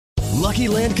Lucky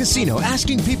Land Casino,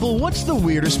 asking people, what's the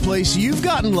weirdest place you've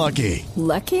gotten lucky?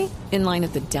 Lucky? In line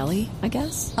at the deli, I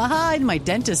guess? Aha, in my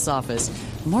dentist's office.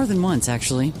 More than once,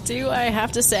 actually. Do I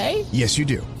have to say? Yes, you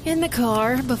do. In the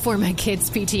car before my kids'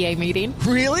 PTA meeting.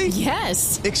 Really?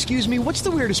 Yes. Excuse me, what's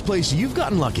the weirdest place you've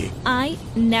gotten lucky? I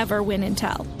never win and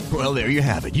tell. Well, there you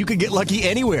have it. You can get lucky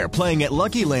anywhere, playing at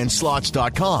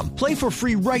LuckyLandSlots.com. Play for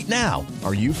free right now.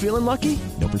 Are you feeling lucky?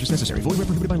 No purchase necessary. Void where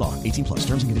prohibited by law. 18+.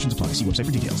 Terms and conditions apply. See website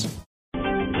for details.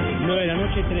 9 de la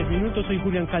noche, 3 minutos. Soy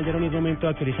Julián Calderón y es momento de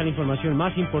actualizar la información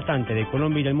más importante de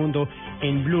Colombia y del mundo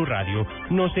en Blue Radio.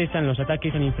 No cesan los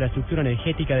ataques a la infraestructura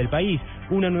energética del país.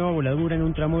 Una nueva voladura en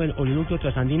un tramo del oleoducto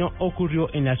Trasandino ocurrió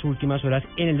en las últimas horas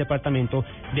en el departamento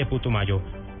de Putumayo.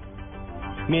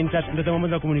 Mientras retomamos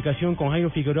la comunicación con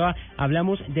Jairo Figueroa,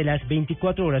 hablamos de las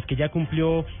 24 horas que ya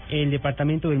cumplió el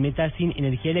departamento del Meta sin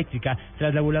energía eléctrica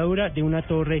tras la voladura de una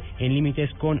torre en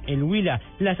límites con el Huila.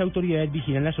 Las autoridades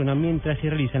vigilan la zona mientras se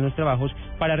realizan los trabajos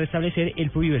para restablecer el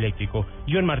fluido eléctrico.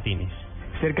 John Martínez.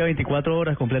 Cerca de 24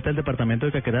 horas completa el departamento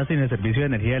de Caquetá sin el servicio de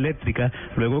energía eléctrica,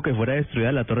 luego que fuera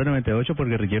destruida la Torre 98 por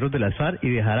guerrilleros de las FARC y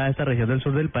dejara a esta región del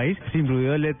sur del país sin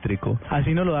fluido eléctrico.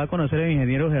 Así nos lo da a conocer el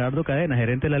ingeniero Gerardo Cadena,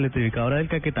 gerente de la electrificadora del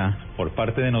Caquetá. Por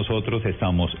parte de nosotros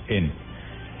estamos en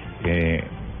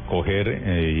coger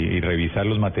y revisar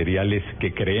los materiales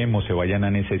que creemos se vayan a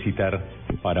necesitar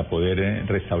para poder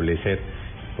restablecer,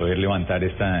 poder levantar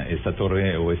esta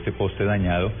torre o este poste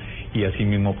dañado y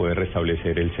asimismo poder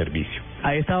restablecer el servicio.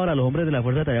 A esta hora los hombres de la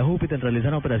Fuerza Talla Júpiter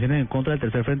realizan operaciones en contra del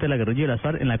tercer frente de la guerrilla de las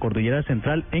FARC en la cordillera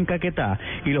central en Caquetá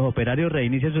y los operarios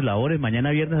reinician sus labores mañana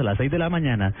viernes a las 6 de la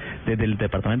mañana desde el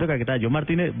departamento de Caquetá. John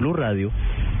Martínez, Blue Radio.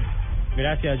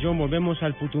 Gracias, John. Volvemos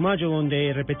al Putumayo,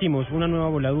 donde, repetimos, una nueva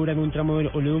voladura en un tramo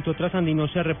del oleoducto Trasandino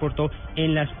se reportó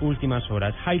en las últimas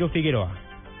horas. Jairo Figueroa.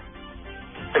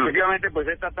 Efectivamente, pues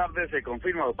esta tarde se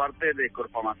confirma por parte de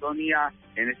Corpo Amazonia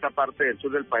en esta parte del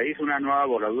sur del país una nueva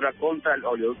voladura contra el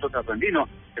oleoducto Trasandino.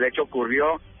 El hecho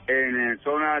ocurrió en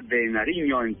zona de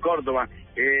Nariño, en Córdoba.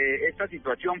 Esta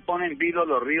situación pone en vilo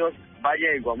los ríos Valle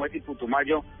del Guamuete y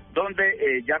Putumayo,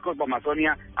 donde ya Corpo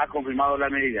Amazonia ha confirmado la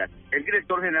medida. El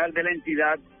director general de la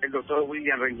entidad, el doctor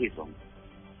William Registró.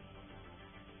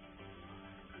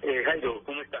 Jairo,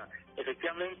 ¿cómo está?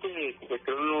 Efectivamente, el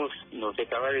sector nos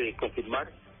acaba de confirmar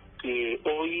que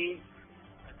hoy,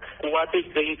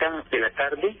 4:30 de la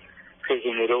tarde, se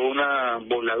generó una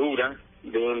voladura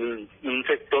de un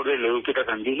sector del oleoducto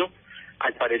Trasandino,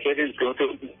 al parecer entre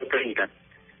 30.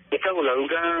 Esta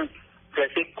voladura se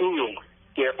hace crudo,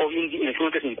 que hoy en este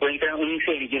momento se encuentra un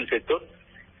incendio en el sector,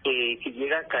 que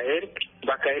llega a caer,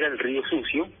 va a caer al río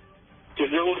Sucio, que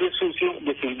luego el río Sucio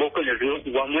desemboca en el río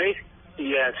Guamués,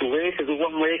 y a su vez el río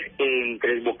Guamués en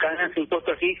Tres Bocanas, en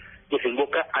Potosí,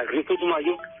 desemboca al río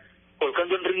Putumayo,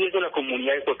 colocando en riesgo la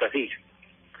comunidad de Potosí.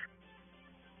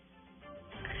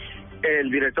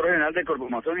 El director general de Corpo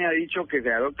Amazonia ha dicho que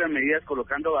se adoptan medidas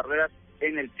colocando barreras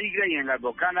en el Tigre y en las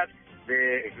bocanas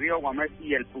del río Guamués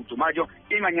y el Putumayo,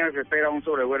 y mañana se espera un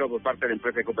sobrevuelo por parte de la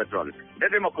empresa Ecopetrol.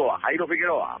 Desde Mocoa, Jairo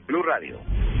Figueroa, Blue Radio.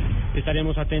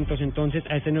 Estaremos atentos entonces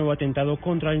a este nuevo atentado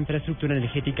contra la infraestructura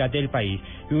energética del país.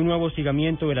 Y un nuevo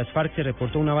hostigamiento de las FARC se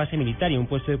reportó una base militar y un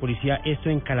puesto de policía, esto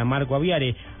en Calamar,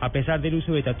 Guaviare. A pesar del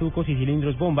uso de tatucos y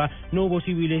cilindros bomba, no hubo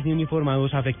civiles ni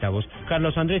uniformados afectados.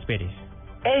 Carlos Andrés Pérez.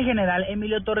 El general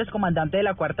Emilio Torres, comandante de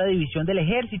la 4ª División del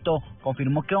Ejército,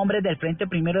 confirmó que hombres del Frente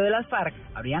Primero de las FARC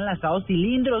habrían lanzado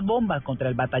cilindros bombas contra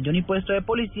el batallón y puesto de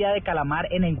policía de Calamar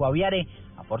en el Guaviare.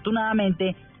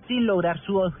 Afortunadamente, sin lograr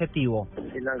su objetivo.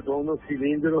 Se lanzó unos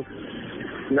cilindros,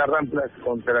 unas ramplas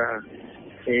contra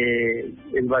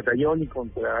el batallón y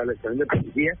contra la estación de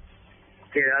policía,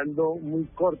 quedando muy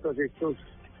cortos estos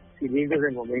cilindros en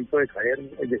el momento de caer,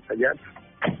 de estallar.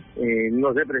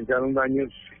 No se presentaron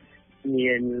daños ni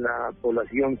en la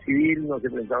población civil, no se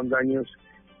presentaron daños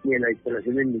ni en las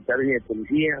instalaciones militares ni de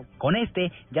policía. Con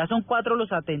este, ya son 4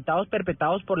 los atentados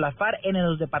perpetrados por las FARC en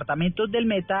los departamentos del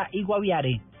Meta y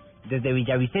Guaviare. Desde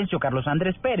Villavicencio, Carlos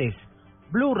Andrés Pérez,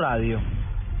 Blue Radio.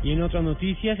 Y en otras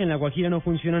noticias, en La Guajira no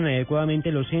funcionan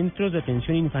adecuadamente los centros de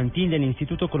atención infantil del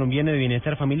Instituto Colombiano de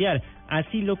Bienestar Familiar.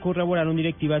 Así lo corroboraron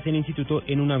directivas del instituto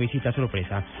en una visita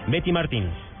sorpresa. Betty Martínez.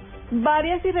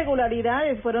 Varias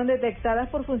irregularidades fueron detectadas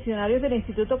por funcionarios del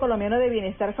Instituto Colombiano de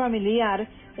Bienestar Familiar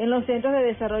en los centros de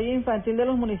desarrollo infantil de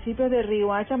los municipios de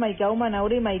Riohacha, Maicao,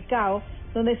 Manaure y Maicao,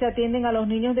 donde se atienden a los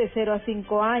niños de 0 a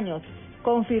 5 años.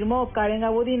 confirmó Karen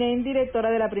Abudinen, directora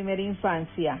de la primera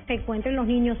infancia. Se encuentran los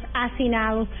niños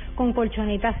hacinados, con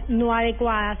colchonetas no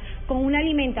adecuadas, con una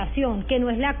alimentación que no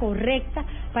es la correcta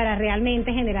para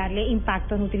realmente generarle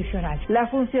impacto nutricional. La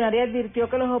funcionaria advirtió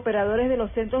que los operadores de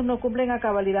los centros no cumplen a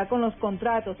cabalidad con los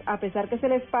contratos, a pesar que se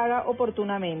les paga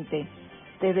oportunamente.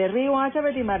 Desde Río Hacha,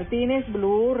 Betty Martínez,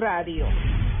 Blue Radio.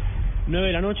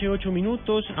 9:08 a.m.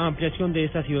 Ampliación de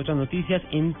estas y otras noticias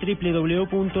en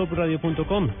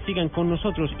www.bluradio.com. Sigan con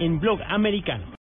nosotros en Blog Americano.